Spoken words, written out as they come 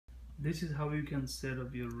this is how you can set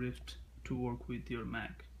up your Rift to work with your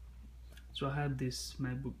Mac. So I have this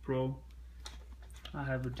MacBook Pro, I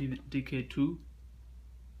have a DK2.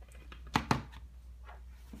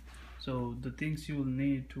 So the things you will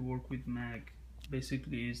need to work with Mac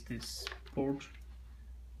basically is this port,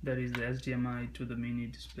 that is the HDMI to the mini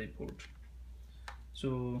display port.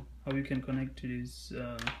 So how you can connect it is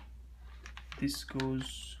this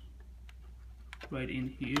goes right in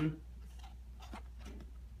here,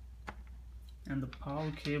 and the power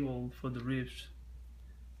cable for the Rift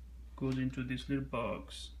goes into this little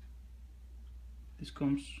box. This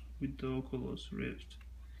comes with the Oculus Rift,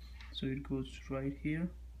 so it goes right here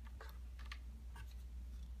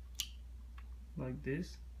like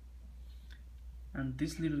this, and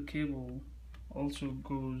this little cable also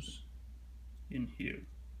goes in here,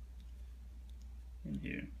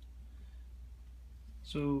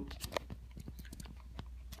 so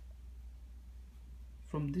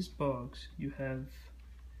from this box you have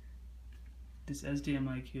this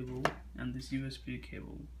HDMI cable and this USB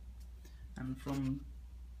cable, and from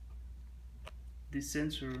this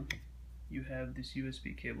sensor you have this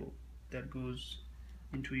USB cable that goes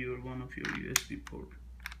into one of your USB port.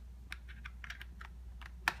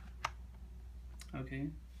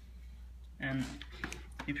 Okay, and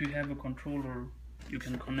if you have a controller, you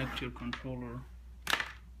can connect your controller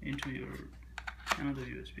into your another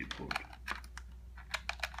USB port.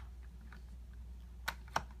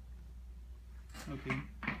 Okay,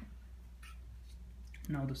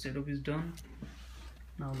 now the setup is done.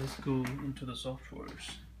 Now let's go into the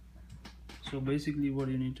softwares. So basically what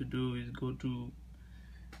you need to do is go to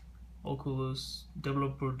Oculus,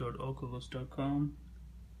 developer.oculus.com,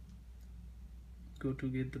 go to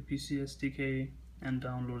get the PC SDK and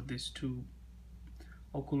download these two,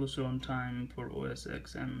 Oculus Runtime for OS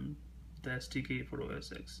X and the SDK for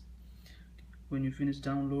OS X. When you finish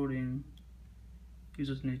downloading, you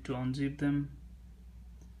just need to unzip them,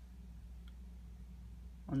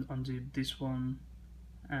 unzip this one,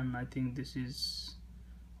 and I think this is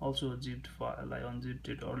also a zipped file. I unzipped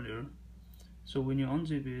it earlier. So when you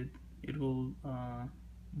unzip it, it will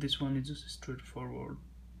this one is just straightforward.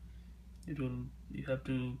 You have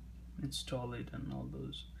to install it and all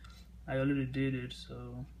those. I already did it,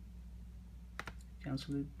 so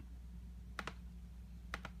cancel it.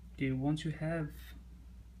 Okay, once you have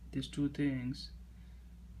these two things,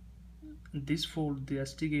 this folder, the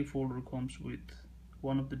SDK folder, comes with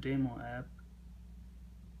one of the demo app.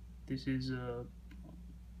 This is a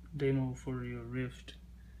demo for your Rift.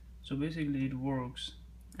 So basically it works,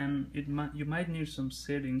 and you might need some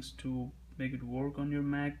settings to make it work on your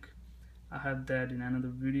Mac. I have that in another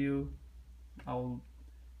video. I'll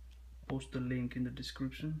post the link in the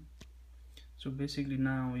description. So basically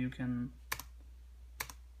now you can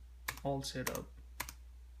all set up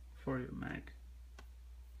for your Mac,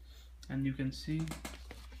 and you can see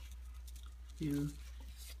here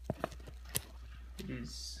it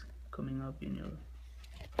is coming up in your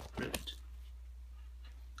Rift.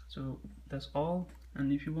 So that's all.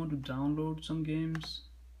 And if you want to download some games,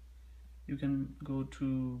 you can go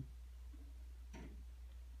to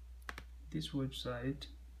this website,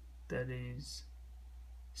 that is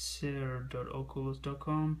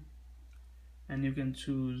share.oculus.com, and you can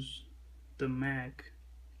choose the Mac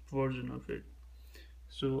version of it.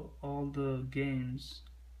 So all the games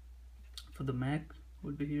for the Mac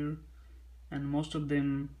will be here, and most of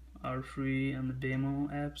them are free, and the demo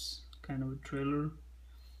apps, kind of a trailer,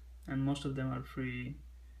 and most of them are free.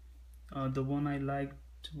 The one I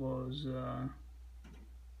liked was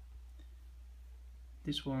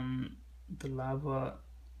this one, the Lava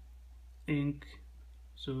Inc.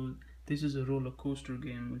 So this is a roller coaster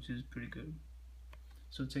game which is pretty good.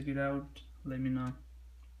 So check it out, let me know.